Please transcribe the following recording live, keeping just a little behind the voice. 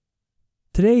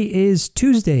Today is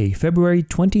Tuesday, February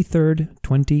 23rd,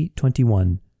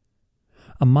 2021.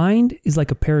 A mind is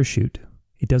like a parachute.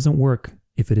 It doesn't work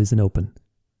if it isn't open.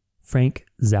 Frank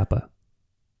Zappa.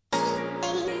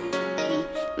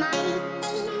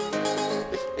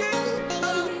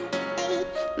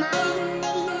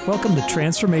 Welcome to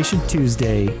Transformation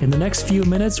Tuesday. In the next few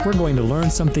minutes, we're going to learn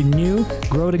something new,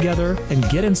 grow together, and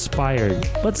get inspired.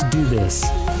 Let's do this.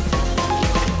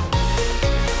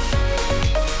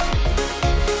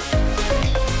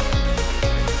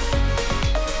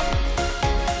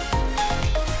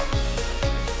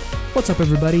 What's up,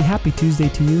 everybody? Happy Tuesday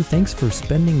to you. Thanks for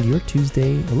spending your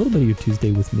Tuesday, a little bit of your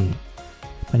Tuesday with me.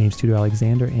 My name's Tudor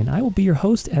Alexander, and I will be your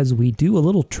host as we do a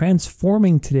little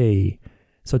transforming today.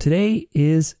 So today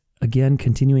is, again,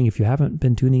 continuing, if you haven't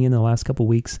been tuning in the last couple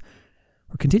weeks,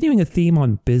 we're continuing a theme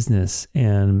on business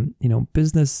and,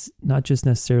 business, not just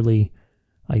necessarily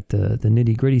like the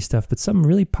nitty gritty stuff, but some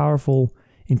really powerful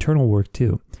internal work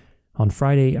too. On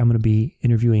Friday, I'm going to be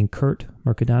interviewing Kurt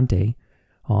Mercadante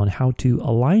on how to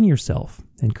align yourself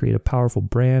and create a powerful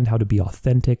brand, how to be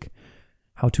authentic,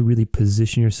 how to really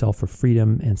position yourself for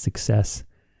freedom and success,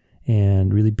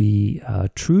 and really be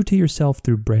true to yourself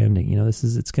through branding.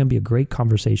 It's going to be a great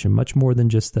conversation, much more than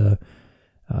just a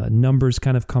numbers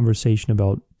kind of conversation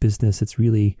about business. It's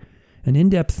really an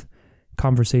in-depth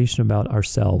conversation about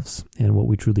ourselves and what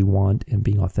we truly want and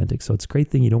being authentic. So it's a great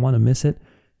thing. You don't want to miss it.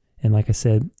 And like I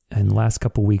said, in the last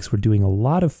couple of weeks, we're doing a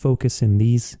lot of focus in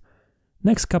these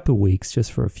next couple of weeks,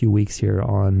 just for a few weeks here,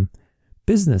 on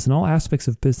business and all aspects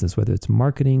of business, whether it's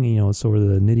marketing, sort of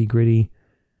the nitty gritty,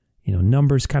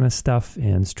 numbers kind of stuff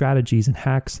and strategies and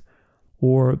hacks,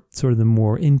 or sort of the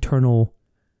more internal,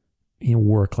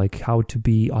 work, like how to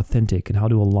be authentic and how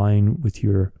to align with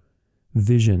your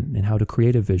vision and how to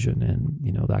create a vision and,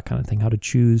 that kind of thing, how to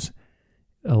choose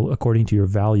according to your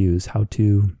values, how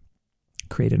to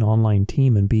create an online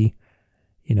team and be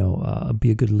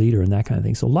a good leader and that kind of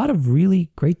thing. So a lot of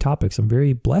really great topics. I'm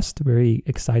very blessed, very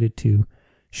excited to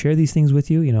share these things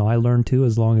with you. I learn too,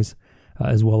 as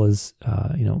well as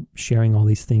sharing all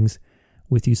these things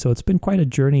with you. So it's been quite a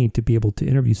journey to be able to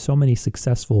interview so many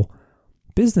successful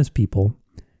business people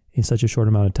in such a short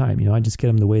amount of time. I just get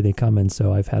them the way they come in.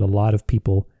 So I've had a lot of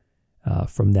people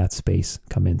from that space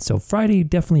come in. So Friday,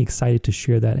 definitely excited to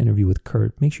share that interview with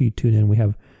Kurt. Make sure you tune in. We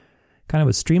have kind of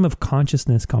a stream of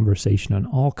consciousness conversation on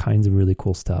all kinds of really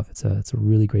cool stuff. It's a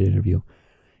really great interview.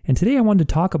 And today I wanted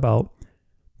to talk about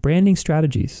branding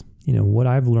strategies. What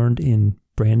I've learned in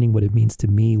branding, what it means to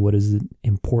me, what is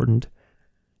important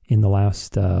in the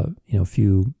last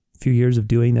few years of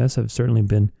doing this. I've certainly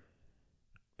been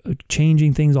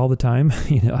changing things all the time.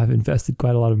 I've invested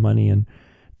quite a lot of money and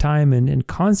time and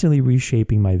constantly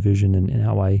reshaping my vision and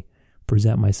how I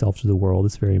present myself to the world.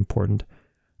 It's very important,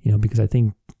 because I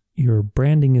think your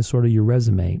branding is sort of your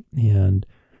resume, and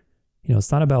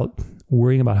it's not about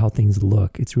worrying about how things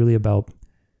look. It's really about,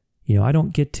 I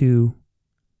don't get to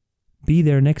be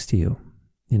there next to you.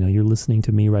 You're listening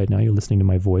to me right now. You're listening to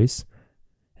my voice,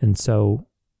 and so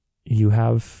you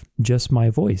have just my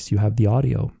voice. You have the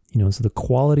audio. So the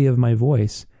quality of my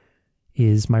voice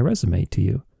is my resume to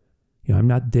you. I'm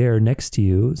not there next to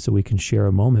you so we can share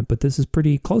a moment, but this is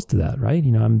pretty close to that, right?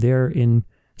 I'm there in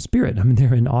spirit. I'm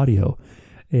there in audio.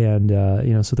 And,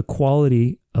 so the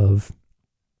quality of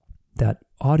that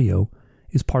audio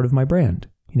is part of my brand,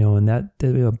 and that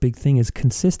the big thing is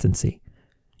consistency.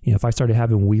 If I started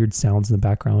having weird sounds in the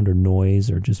background or noise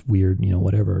or just weird,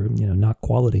 whatever, not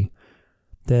quality,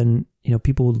 then,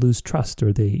 people would lose trust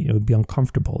or they would be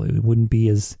uncomfortable. It wouldn't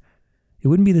be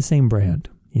the same brand,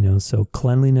 so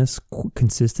cleanliness,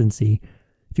 consistency.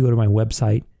 If you go to my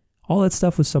website, all that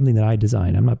stuff was something that I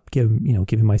designed. I'm not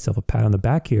giving myself a pat on the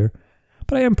back here.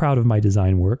 But I am proud of my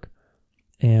design work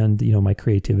and, my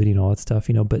creativity and all that stuff,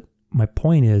 but my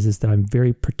point is that I'm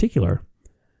very particular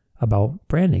about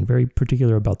branding, very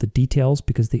particular about the details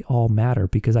because they all matter,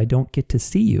 because I don't get to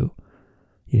see you.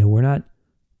 We're not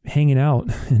hanging out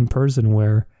in person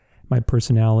where my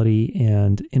personality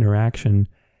and interaction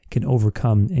can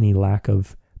overcome any lack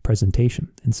of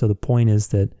presentation. And so the point is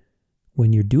that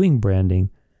when you're doing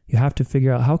branding, you have to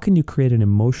figure out how can you create an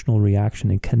emotional reaction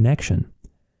and connection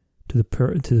to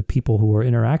the people who are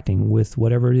interacting with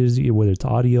whatever it is, whether it's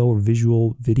audio or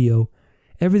visual, video.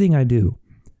 Everything I do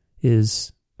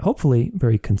is hopefully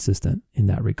very consistent in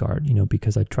that regard,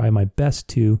 because I try my best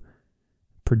to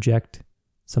project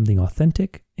something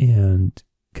authentic and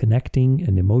connecting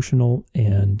and emotional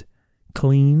and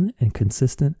clean and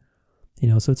consistent.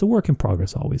 So it's a work in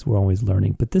progress always. We're always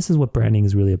learning. But this is what branding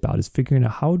is really about, is figuring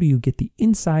out how do you get the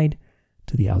inside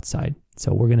to the outside.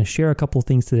 So we're going to share a couple of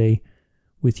things today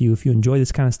with you. If you enjoy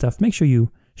this kind of stuff, make sure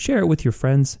you share it with your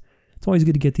friends. It's always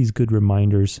good to get these good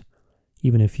reminders,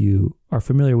 even if you are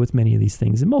familiar with many of these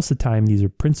things. And most of the time, these are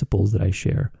principles that I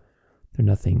share. They're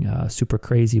nothing super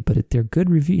crazy, but they're good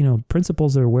review.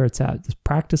 Principles are where it's at. This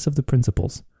practice of the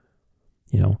principles.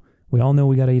 We all know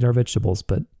we got to eat our vegetables,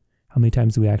 but how many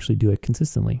times do we actually do it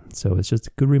consistently? So it's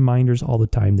just good reminders all the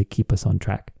time that keep us on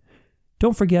track.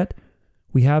 Don't forget,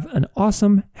 we have an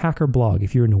awesome hacker blog.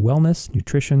 If you're into wellness,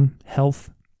 nutrition, health,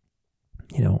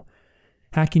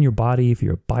 hacking your body, if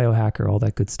you're a biohacker, all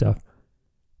that good stuff.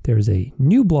 There's a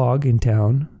new blog in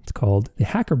town. It's called the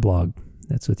Hacker Blog.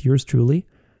 That's with yours truly,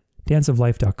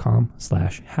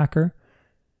 danceoflife.com/hacker,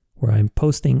 where I'm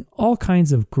posting all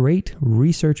kinds of great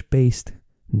research-based,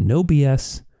 no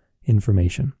BS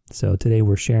information. So today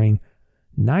we're sharing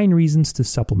 9 reasons to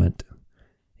supplement.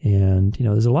 And,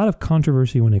 there's a lot of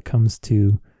controversy when it comes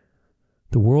to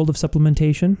the world of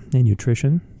supplementation and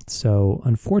nutrition. So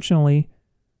unfortunately,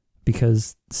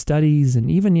 because studies and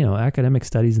even, academic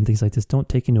studies and things like this don't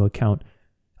take into account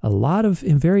a lot of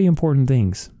very important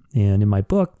things. And in my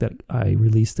book that I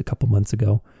released a couple months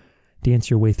ago,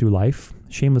 Dance Your Way Through Life,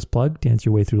 shameless plug,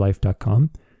 danceyourwaythroughlife.com.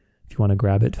 If you want to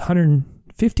grab it,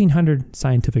 1,500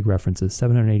 scientific references,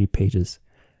 780 pages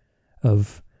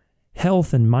of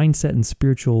health and mindset and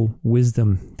spiritual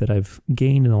wisdom that I've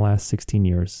gained in the last 16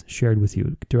 years, shared with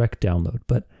you, direct download.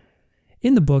 But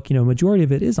in the book, majority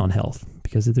of it is on health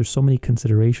because there's so many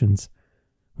considerations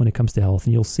when it comes to health.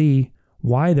 And you'll see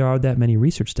why there are that many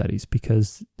research studies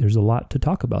because there's a lot to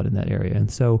talk about in that area. And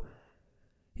so,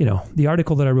 the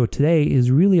article that I wrote today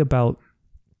is really about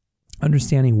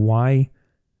understanding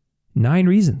 9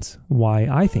 reasons why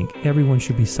I think everyone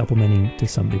should be supplementing to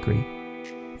some degree.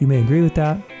 You may agree with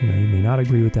that. You may not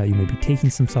agree with that. You may be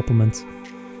taking some supplements.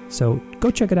 So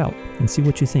go check it out and see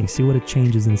what you think. See what it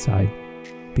changes inside.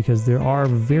 Because there are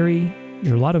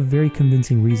a lot of very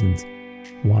convincing reasons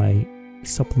why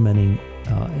supplementing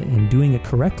and doing it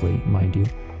correctly, mind you,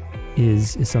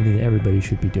 is something that everybody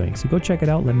should be doing. So go check it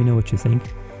out. Let me know what you think.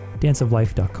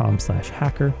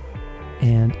 danceoflife.com/hacker.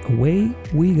 And away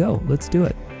we go. Let's do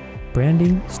it.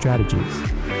 Branding strategies.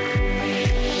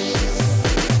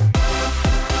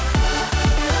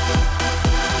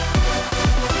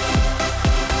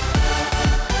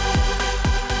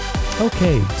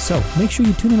 Okay, so make sure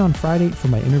you tune in on Friday for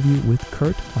my interview with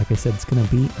Kurt. Like I said, it's going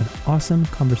to be an awesome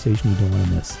conversation you don't want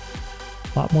to miss.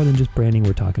 A lot more than just branding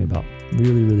we're talking about.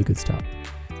 Really, really good stuff.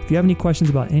 If you have any questions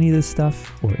about any of this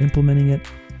stuff or implementing it,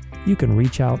 you can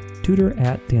reach out,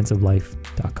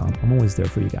 tutor@danceoflife.com. I'm always there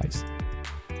for you guys.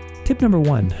 Tip number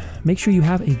 1, make sure you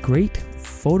have a great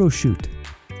photo shoot.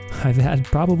 I've had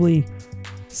probably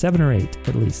 7 or 8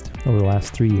 at least over the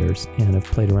last 3 years, and I've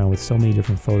played around with so many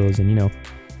different photos. And a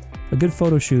good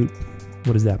photo shoot,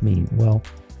 what does that mean? Well,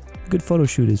 a good photo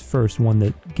shoot is first one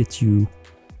that gets your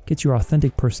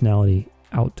authentic personality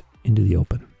out into the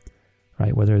open,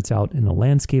 right? Whether it's out in a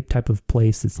landscape type of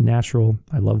place that's natural,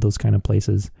 I love those kind of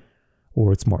places,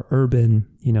 or it's more urban,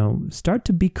 start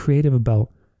to be creative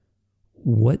about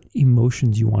what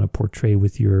emotions you want to portray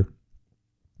with your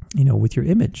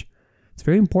image. It's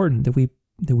very important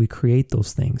that we create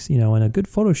those things, and a good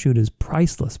photo shoot is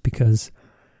priceless because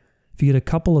if you get a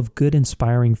couple of good,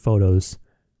 inspiring photos,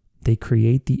 they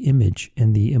create the image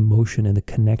and the emotion and the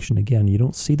connection. Again, you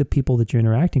don't see the people that you're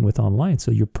interacting with online.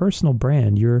 So your personal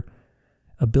brand, your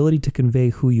ability to convey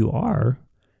who you are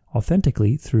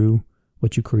authentically through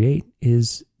what you create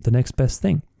is the next best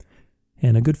thing.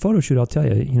 And a good photo shoot, I'll tell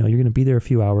you, you're going to be there a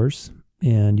few hours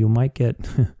and you might get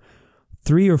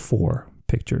 3 or 4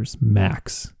 pictures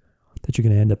max that you're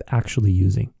going to end up actually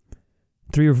using.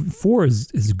 3 or 4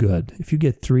 is good. If you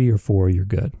get 3 or 4, you're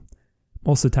good.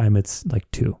 Most of the time it's like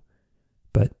 2.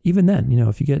 But even then,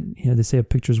 if you get, they say a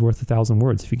picture's worth 1,000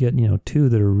 words. If you get, 2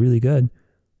 that are really good,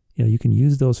 you can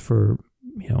use those for,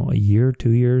 a year, 2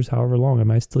 years, however long. I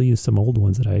might still use some old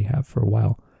ones that I have for a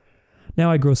while.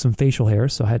 Now I grow some facial hair,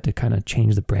 so I had to kind of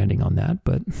change the branding on that,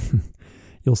 but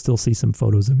you'll still see some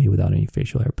photos of me without any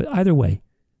facial hair. But either way,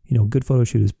 good photo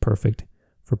shoot is perfect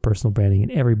for personal branding,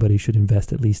 and everybody should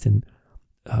invest at least in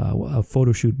a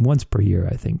photo shoot once per year,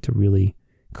 I think, to really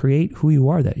create who you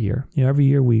are that year. Every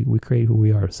year we create who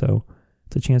we are, so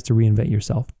it's a chance to reinvent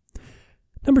yourself.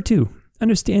 Number 2,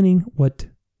 understanding what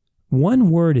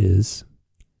one word is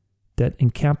that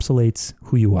encapsulates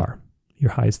who you are,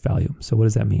 your highest value. So what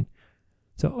does that mean?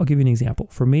 So I'll give you an example.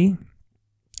 For me,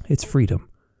 it's freedom.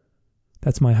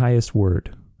 That's my highest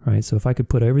word, right? So if I could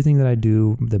put everything that I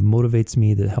do that motivates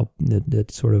me, that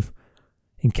sort of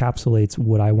encapsulates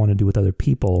what I want to do with other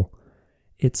people,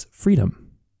 it's freedom.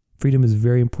 Freedom is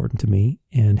very important to me,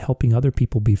 and helping other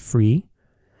people be free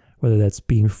whether that's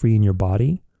being free in your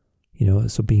body,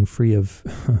 so being free of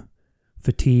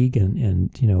fatigue and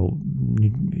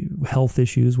health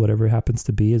issues, whatever it happens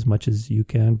to be, as much as you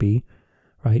can be,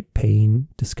 right? Pain,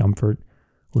 discomfort,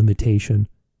 limitation.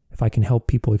 If I can help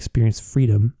people experience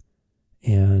freedom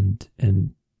and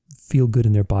feel good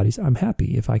in their bodies, I'm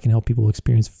happy. If I can help people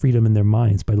experience freedom in their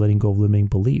minds by letting go of limiting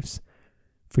beliefs,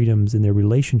 freedoms in their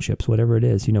relationships, whatever it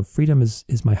is, freedom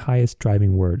is my highest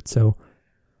driving word. So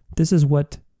this is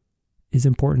what is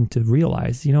important to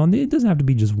realize, and it doesn't have to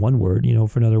be just one word.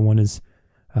 For another one is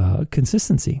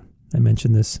consistency. I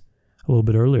mentioned this a little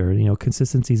bit earlier.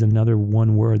 Consistency is another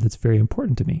one word that's very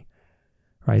important to me,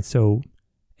 right? So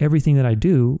everything that I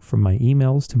do, from my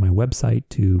emails to my website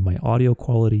to my audio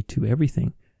quality to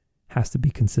everything, has to be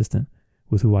consistent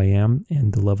with who I am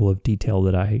and the level of detail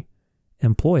that I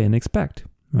employ and expect,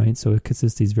 right? So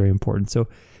consistency is very important. So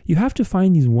you have to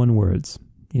find these one words.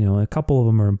 A couple of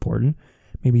them are important,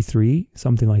 maybe 3,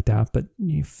 something like that, but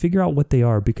you figure out what they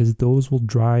are, because those will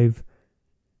drive,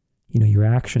 your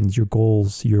actions, your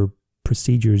goals, your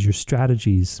procedures, your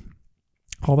strategies.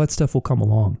 All that stuff will come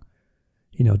along.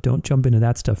 Don't jump into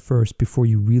that stuff first before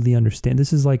you really understand.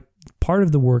 This is like part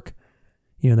of the work,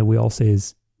 that we all say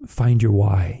is find your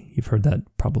why. You've heard that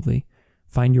probably.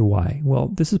 Find your why. Well,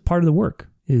 this is part of the work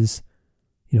is,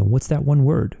 what's that one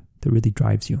word that really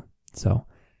drives you? So,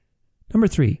 number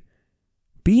 3,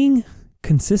 being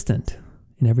consistent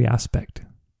in every aspect.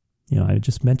 I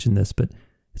just mentioned this, but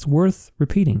it's worth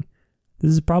repeating.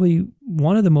 This is probably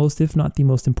one of the most, if not the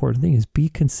most important thing, is be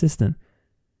consistent.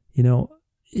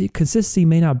 Consistency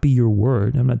may not be your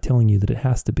word. I'm not telling you that it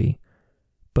has to be,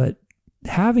 but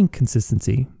having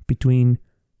consistency between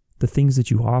the things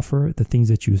that you offer, the things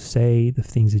that you say, the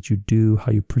things that you do,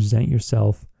 how you present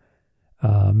yourself,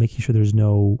 making sure there's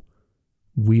no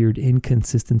weird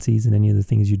inconsistencies in any of the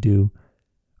things you do.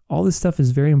 All this stuff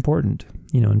is very important,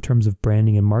 in terms of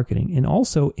branding and marketing, and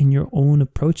also in your own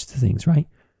approach to things, right?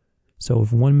 So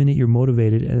if 1 minute you're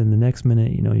motivated and then the next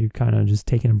minute, you're kind of just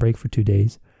taking a break for 2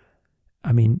 days,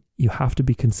 you have to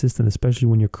be consistent, especially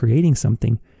when you're creating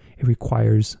something. It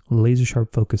requires laser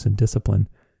sharp focus and discipline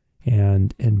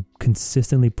and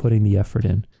consistently putting the effort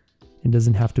in. It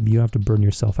doesn't have to be, you don't have to burn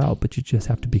yourself out, but you just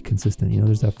have to be consistent.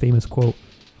 There's that famous quote,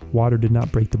 water did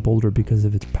not break the boulder because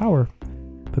of its power,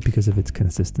 but because of its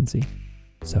consistency.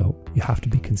 So you have to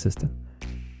be consistent.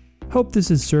 Hope this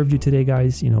has served you today,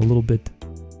 guys. A little bit,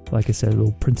 like I said,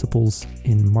 little principles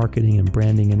in marketing and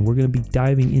branding. And we're going to be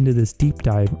diving into this deep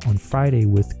dive on Friday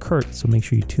with Kurt. So make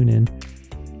sure you tune in.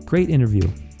 Great interview.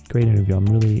 I'm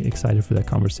really excited for that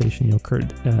conversation.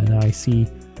 Kurt and I see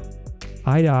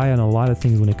eye to eye on a lot of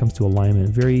things when it comes to alignment.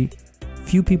 Very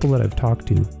few people that I've talked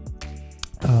to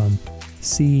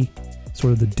see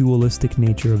sort of the dualistic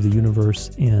nature of the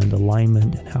universe and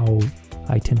alignment, and how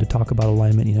I tend to talk about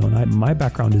alignment. And my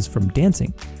background is from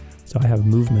dancing, so I have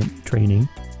movement training,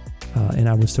 and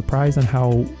I was surprised on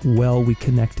how well we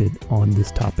connected on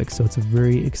this topic. So it's a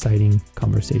very exciting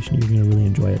conversation. You're going to really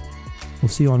enjoy it. We'll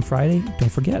see you on Friday.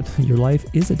 Don't forget, your life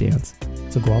is a dance,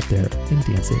 so go out there and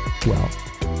dance it well.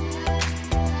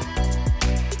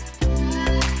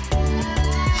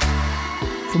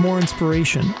 For more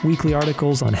inspiration, weekly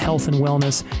articles on health and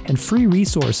wellness, and free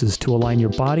resources to align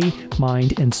your body,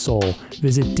 mind, and soul,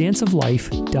 visit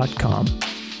danceoflife.com.